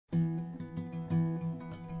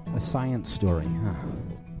A science story, huh?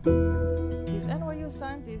 These NYU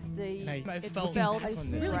scientists, I felt right.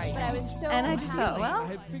 But I was so And I just thought, happy. well, I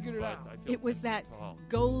had figured it out. it was that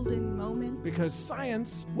golden moment. Because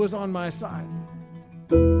science was on my side.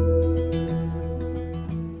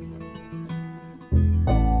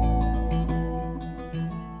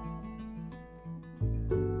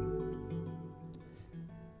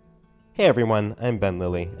 Hey everyone, I'm Ben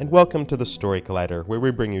Lilly, and welcome to the Story Collider, where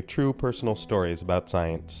we bring you true personal stories about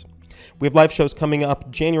science. We have live shows coming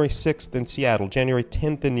up January 6th in Seattle, January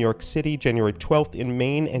 10th in New York City, January 12th in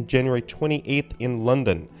Maine, and January 28th in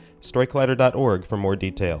London. StoryCollider.org for more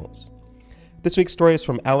details. This week's story is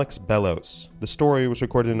from Alex Bellos. The story was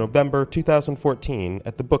recorded in November 2014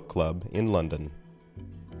 at the Book Club in London.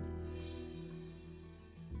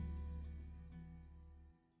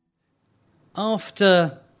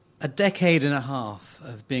 After a decade and a half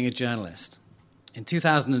of being a journalist, in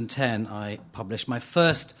 2010 I published my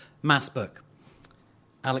first maths book,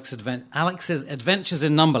 Alex's Adventures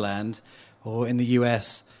in Numberland, or in the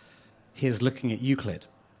US, Here's Looking at Euclid.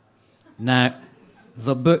 Now,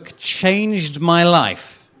 the book changed my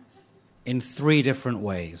life in 3 different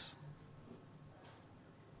ways.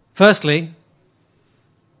 Firstly,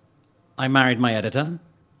 I married my editor.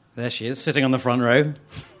 There she is, sitting on the front row.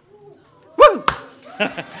 Woo!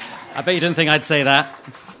 I bet you didn't think I'd say that.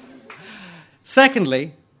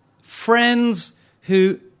 Secondly, friends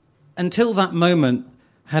who, until that moment,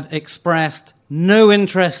 had expressed no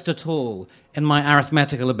interest at all in my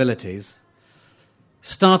arithmetical abilities,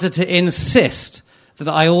 started to insist that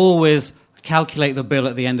I always calculate the bill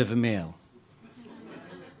at the end of a meal.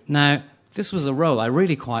 Now, this was a role I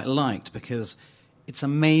really quite liked because it's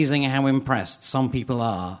amazing how impressed some people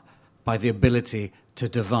are by the ability to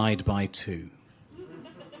divide by 2.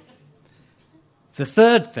 The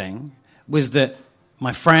third thing was that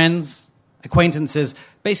my friends, acquaintances,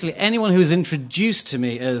 basically anyone who was introduced to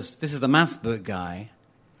me as, this is the maths book guy,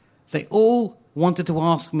 they all wanted to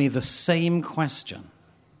ask me the same question.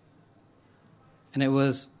 And it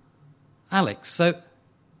was, Alex, so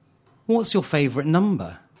what's your favourite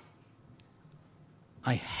number?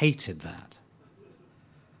 I hated that.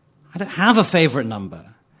 I don't have a favourite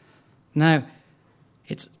number. Now,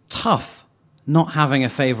 it's tough not having a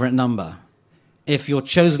favourite number if your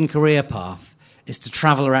chosen career path is to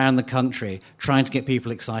travel around the country trying to get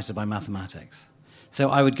people excited by mathematics. So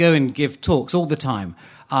I would go and give talks all the time.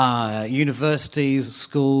 Universities,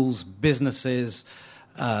 schools, businesses,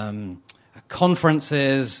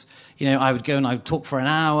 conferences. You know, I would go and I would talk for an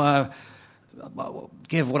hour,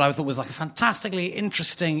 give what I thought was like a fantastically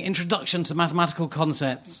interesting introduction to mathematical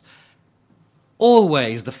concepts.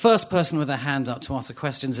 Always, the first person with their hand up to answer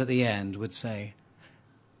questions at the end would say,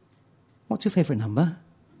 what's your favourite number?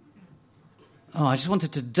 Oh, I just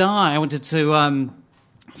wanted to die. I wanted to...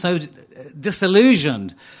 so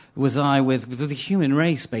disillusioned was I with the human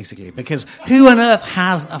race, basically, because who on earth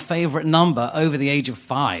has a favourite number over the age of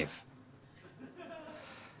 5?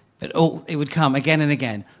 But it would come again and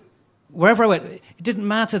again. Wherever I went, it didn't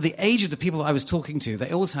matter the age of the people I was talking to,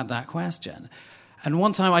 they always had that question. And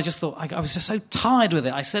one time I just thought, I was just so tired with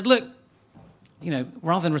it. I said, look, you know,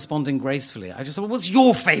 rather than responding gracefully, I just said, well, what's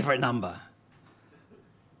your favourite number?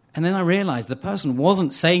 And then I realised the person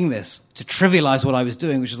wasn't saying this to trivialise what I was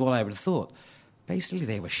doing, which is what I would have thought. Basically,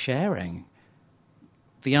 they were sharing.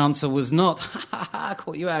 The answer was not, I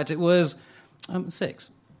caught you out. It was 6.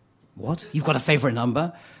 What? You've got a favourite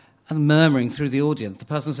number? And murmuring through the audience, the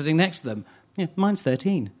person sitting next to them, yeah, mine's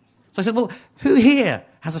 13. So I said, well, who here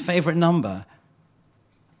has a favourite number?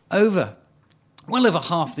 Well over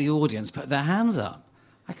half the audience put their hands up.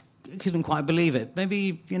 I couldn't quite believe it.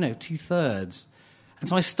 Maybe, 2/3. And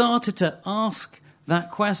so I started to ask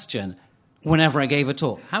that question whenever I gave a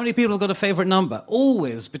talk. How many people have got a favourite number?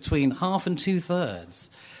 Always between half and 2/3.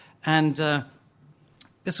 And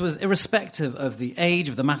this was irrespective of the age,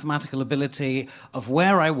 of the mathematical ability, of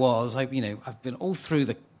where I was. I've been all through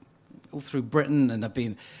Britain, and I've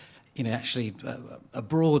been, actually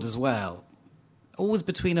abroad as well. Always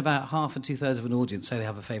between about half and 2/3 of an audience say they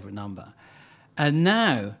have a favourite number. And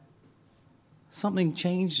now, something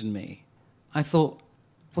changed in me. I thought,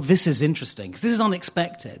 well, this is interesting, because this is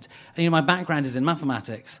unexpected. And, my background is in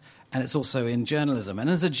mathematics, and it's also in journalism. And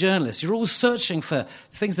as a journalist, you're always searching for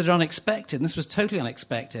things that are unexpected, and this was totally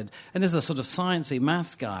unexpected. And as a sort of sciencey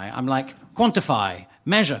maths guy, I'm like, quantify,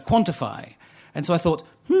 measure, quantify. And so I thought,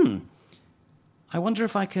 I wonder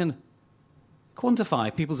if I can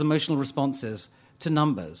quantify people's emotional responses to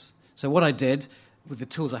numbers. So what I did, with the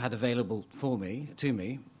tools I had available to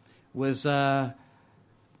me, was I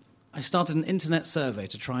started an internet survey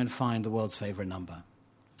to try and find the world's favourite number.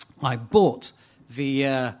 I bought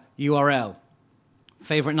the URL,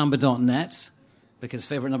 favouritenumber.net, because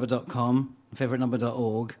favouritenumber.com,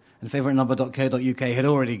 favouritenumber.org, and favouritenumber.co.uk had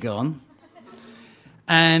already gone.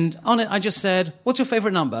 And on it, I just said, what's your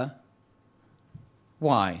favourite number?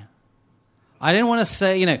 Why? I didn't want to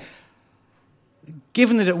say,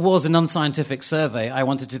 given that it was an unscientific survey, I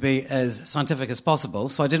wanted to be as scientific as possible.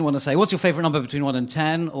 So I didn't want to say, what's your favourite number between 1 and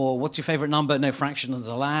 10? Or what's your favourite number, no fractions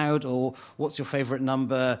allowed? Or what's your favourite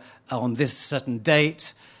number on this certain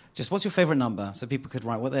date? Just what's your favourite number? So people could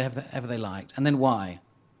write whatever they liked. And then why?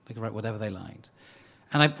 They could write whatever they liked.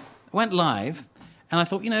 And I went live, and I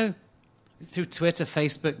thought, through Twitter,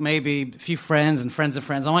 Facebook, maybe a few friends and friends of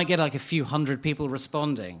friends, I might get like a few hundred people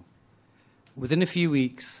responding. Within a few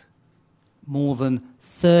weeks, more than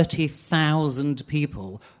 30,000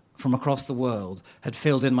 people from across the world had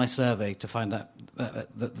filled in my survey to find out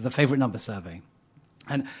the favourite number survey.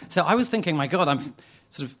 And so I was thinking, my God, I'm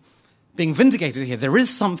sort of being vindicated here. There is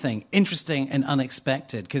something interesting and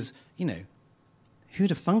unexpected because, who'd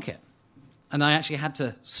have thunk it? And I actually had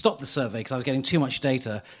to stop the survey because I was getting too much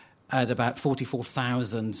data at about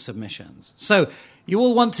 44,000 submissions. So you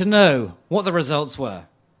all want to know what the results were.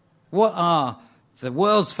 What are the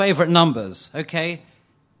world's favourite numbers? Okay,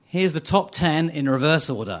 here's the top 10 in reverse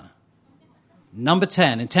order. Number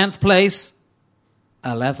 10, in 10th place,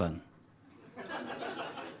 11.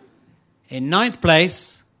 In 9th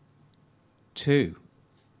place, 2.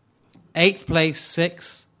 8th place,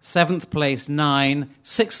 6. 7th place, 9.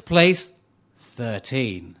 6th place,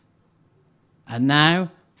 13. And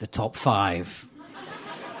now, the top 5.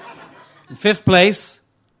 In 5th place,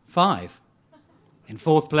 5. In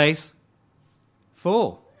 4th place,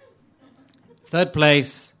 4. 3rd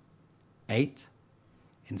place, 8.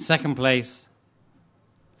 In 2nd place,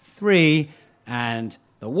 3. And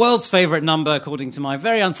the world's favourite number, according to my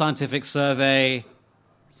very unscientific survey,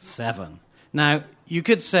 7. Now, you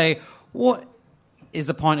could say, what is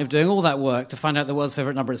the point of doing all that work to find out the world's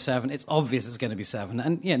favourite number is 7? It's obvious it's going to be 7.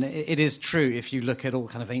 And it is true if you look at all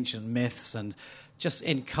kind of ancient myths and just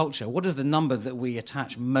in culture. What is the number that we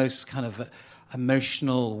attach most kind of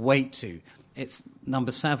emotional weight to? It's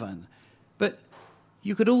number 7. But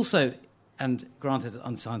you could also, and granted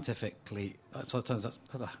unscientific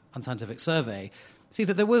survey, see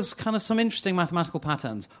that there was kind of some interesting mathematical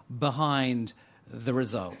patterns behind the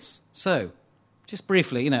results. So, just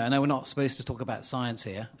briefly, I know we're not supposed to talk about science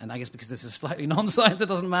here, and I guess because this is slightly non-science, it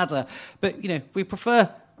doesn't matter. But, we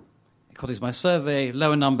prefer, according to my survey,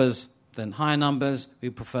 lower numbers than higher numbers. We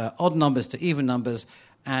prefer odd numbers to even numbers,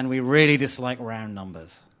 and we really dislike round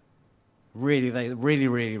numbers. Really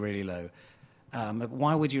low.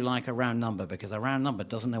 Why would you like a round number? Because a round number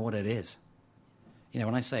doesn't know what it is.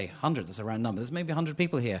 When I say 100, that's a round number. There's maybe 100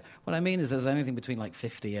 people here. What I mean is there's anything between like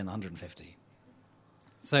 50 and 150.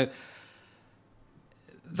 So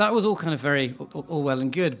that was all kind of very all well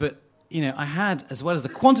and good, but I had, as well as the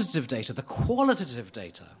quantitative data, the qualitative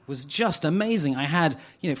data was just amazing. I had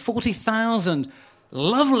 40,000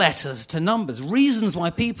 love letters to numbers, reasons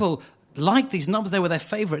why people liked these numbers. They were their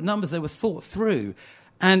favourite numbers. They were thought through,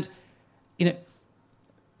 and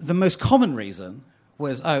the most common reason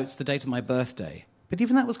was, it's the date of my birthday. But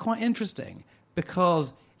even that was quite interesting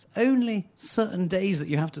because it's only certain days that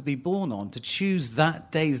you have to be born on to choose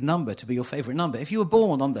that day's number to be your favourite number. If you were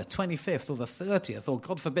born on the 25th or the 30th or,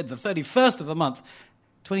 God forbid, the 31st of a month,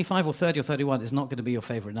 25 or 30 or 31 is not going to be your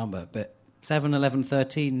favourite number. But 7, 11,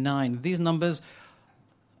 13, 9, these numbers,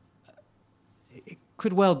 it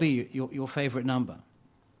could well be your favourite number.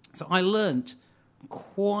 So I learnt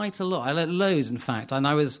quite a lot. I learnt loads, in fact, and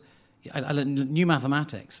I learnt new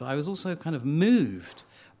mathematics, but I was also kind of moved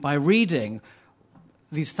by reading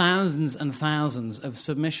these thousands and thousands of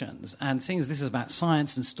submissions. And seeing as this is about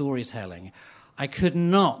science and storytelling, I could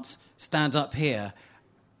not stand up here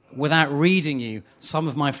without reading you some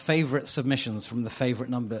of my favourite submissions from the favourite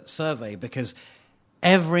number survey, because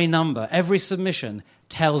every number, every submission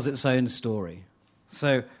tells its own story.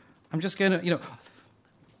 So I'm just going to,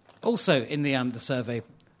 also in the survey,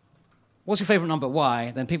 what's your favourite number?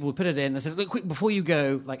 Why? Then people would put it in. They said, look, quick, before you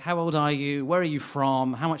go, like, how old are you? Where are you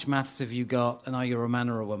from? How much maths have you got? And are you a man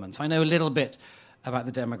or a woman? So I know a little bit about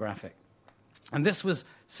the demographic. And this was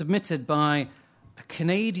submitted by a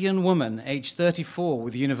Canadian woman, aged 34,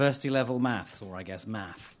 with university-level maths, or I guess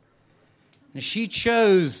math. And she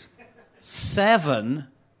chose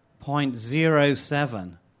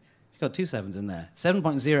 7.07. She's got 2 sevens in there.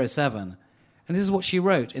 7.07. And this is what she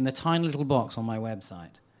wrote in the tiny little box on my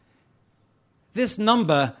website. This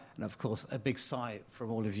number, and of course a big sigh from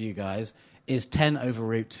all of you guys, is 10 over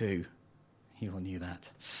root 2. You all knew that.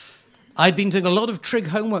 I'd been doing a lot of trig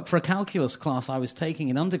homework for a calculus class I was taking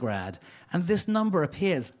in undergrad, and this number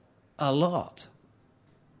appears a lot.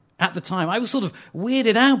 At the time, I was sort of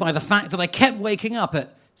weirded out by the fact that I kept waking up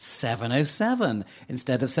at 7:07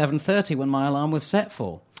 instead of 7:30 when my alarm was set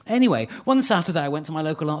for. Anyway, one Saturday I went to my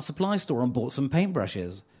local art supply store and bought some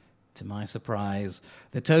paintbrushes. To my surprise,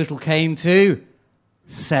 the total came to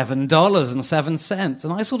 $7.07.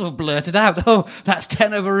 And I sort of blurted out, oh, that's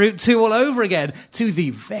 10 over root 2 all over again, to the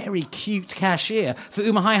very cute cashier for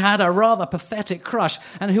whom I had a rather pathetic crush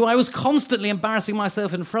and who I was constantly embarrassing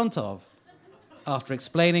myself in front of. After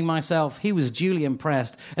explaining myself, he was duly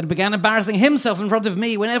impressed and began embarrassing himself in front of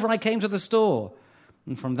me whenever I came to the store.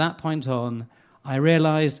 And from that point on, I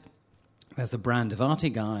realized there's a brand of arty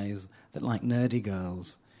guys that like nerdy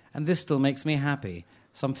girls. And this still makes me happy,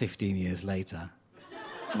 some 15 years later.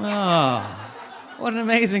 Oh, what an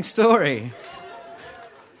amazing story.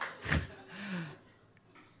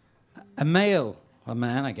 A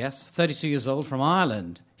man, I guess, 32 years old from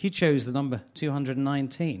Ireland, he chose the number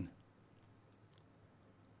 219.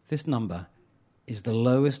 This number is the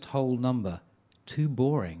lowest whole number, too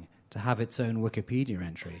boring to have its own Wikipedia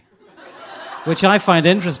entry, which I find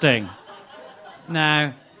interesting.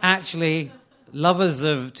 Now, actually, lovers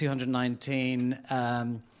of 219,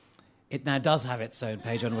 it now does have its own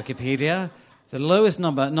page on Wikipedia. The lowest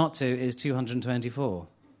number not to is 224.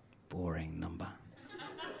 Boring number.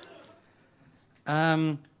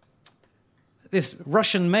 This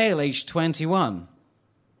Russian male, aged 21.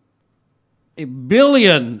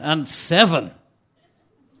 1,000,000,007.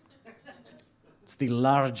 It's the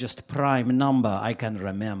largest prime number I can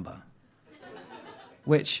remember.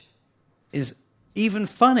 Which is even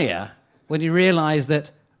funnier when you realize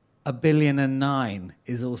that 1,000,009,000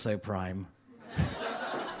 is also prime.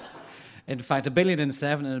 In fact,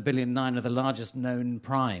 1,000,007,000 and 1,000,009,000 are the largest known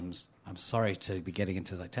primes. I'm sorry to be getting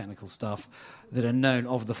into like technical stuff that are known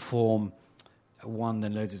of the form 1,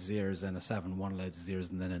 then loads of zeros, then a 7, 1 loads of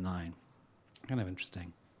zeros, and then a 9. Kind of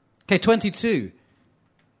interesting. Okay, 22.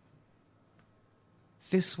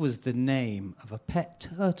 This was the name of a pet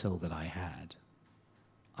turtle that I had.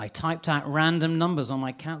 I typed out random numbers on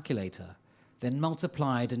my calculator, then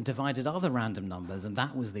multiplied and divided other random numbers, and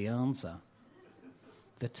that was the answer.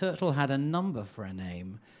 The turtle had a number for a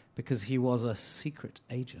name because he was a secret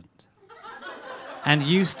agent and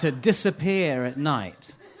used to disappear at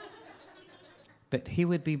night. But he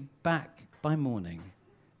would be back by morning,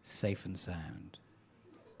 safe and sound.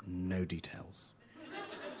 No details.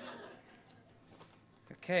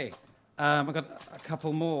 Okay, I've got a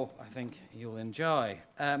couple more I think you'll enjoy.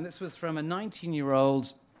 This was from a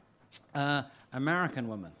 19-year-old American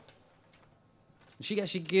woman. She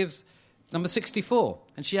actually gives number 64,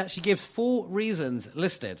 and she actually gives 4 reasons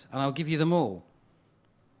listed, and I'll give you them all.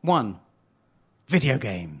 1, video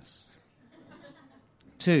games.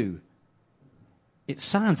 2, it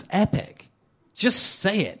sounds epic. Just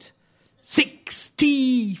say it.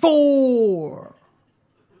 64.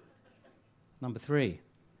 Number 3,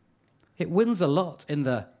 it wins a lot in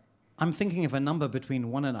the I'm thinking of a number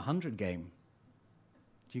between 1 and 100 game.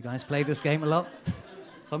 Do you guys play this game a lot?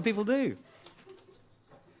 Some people do.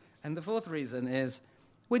 And the 4th reason is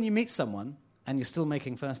when you meet someone and you're still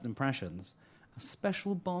making first impressions, a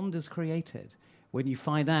special bond is created when you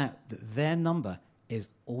find out that their number is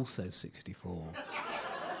also 64.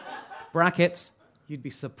 Brackets, you'd be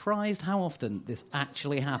surprised how often this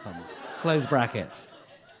actually happens. Close brackets.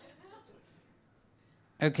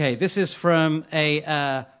 Okay, this is from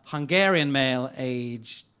a Hungarian male,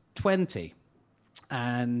 aged 20.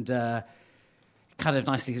 And kind of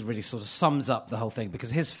nicely really sort of sums up the whole thing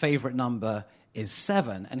because his favorite number is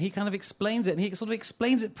 7. And he kind of explains it, and he sort of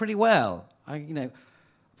explains it pretty well.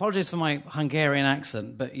 Apologies for my Hungarian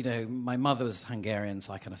accent, but, my mother was Hungarian,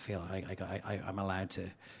 so I kind of feel I'm allowed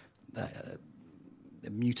to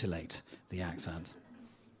mutilate the accent.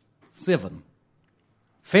 7.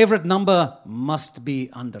 Favorite number must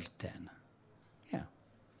be under 10. Yeah.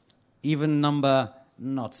 Even number,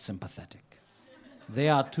 not sympathetic. They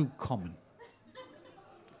are too common.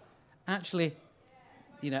 Actually,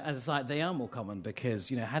 as a side, they are more common because,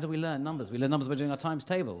 how do we learn numbers? We learn numbers by doing our times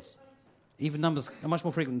tables. Even numbers are much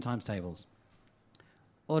more frequent than times tables.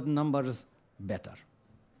 Odd numbers, better.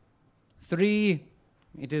 3,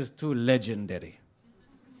 it is too legendary.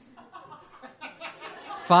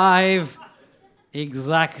 5,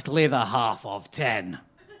 exactly the half of 10.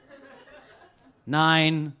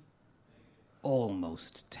 9,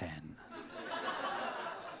 almost 10.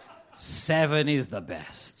 7 is the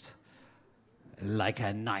best. Like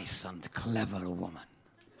a nice and clever woman.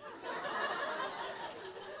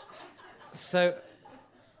 So,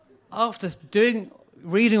 after doing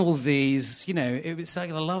reading all these, it's like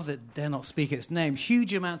the love that dare not speak its name,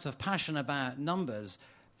 huge amounts of passion about numbers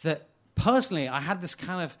that personally I had this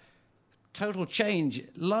kind of total change.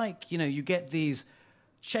 Like, you get these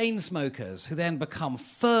chain smokers who then become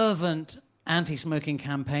fervent anti-smoking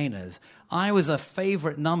campaigners. I was a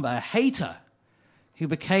favorite number, a hater, who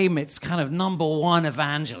became its kind of number one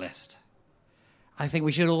evangelist. I think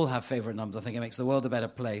we should all have favorite numbers. I think it makes the world a better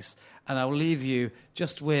place. And I'll leave you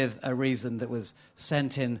just with a reason that was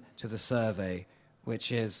sent in to the survey,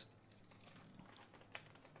 which is,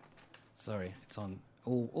 sorry, it's on,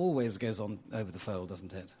 always goes on over the fold,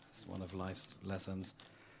 doesn't it? It's one of life's lessons.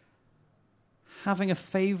 Having a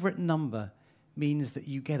favorite number means that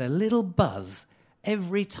you get a little buzz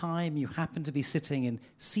every time you happen to be sitting in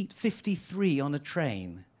seat 53 on a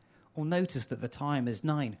train, or notice that the time is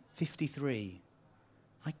 9:53.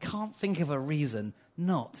 I can't think of a reason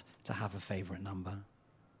not to have a favorite number.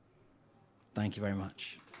 Thank you very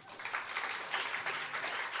much.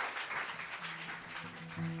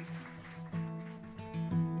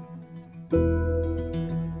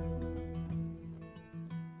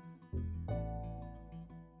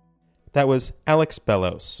 That was Alex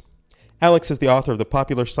Bellos. Alex is the author of the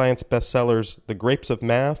popular science bestsellers The Grapes of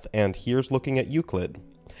Math and Here's Looking at Euclid.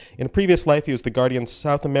 In a previous life, he was the Guardian's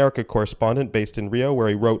South America correspondent based in Rio, where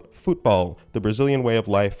he wrote Football, The Brazilian Way of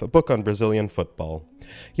Life, a book on Brazilian football.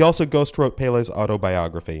 He also ghostwrote Pele's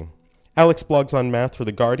autobiography. Alex blogs on math for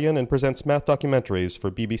The Guardian and presents math documentaries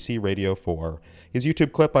for BBC Radio 4. His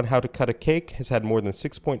YouTube clip on how to cut a cake has had more than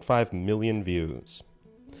 6.5 million views.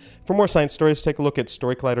 For more science stories, take a look at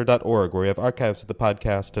storycollider.org, where we have archives of the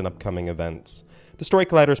podcast and upcoming events. The Story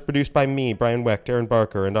Collider is produced by me, Brian Wecht, Aaron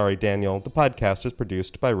Barker, and Ari Daniel. The podcast is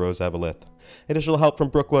produced by Rose Eveleth. Additional help from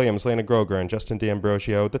Brooke Williams, Lena Groger, and Justin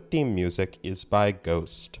D'Ambrosio. The theme music is by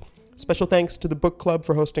Ghost. Special thanks to the Book Club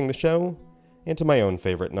for hosting the show, and to my own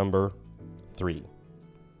favorite number, 3.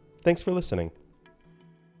 Thanks for listening.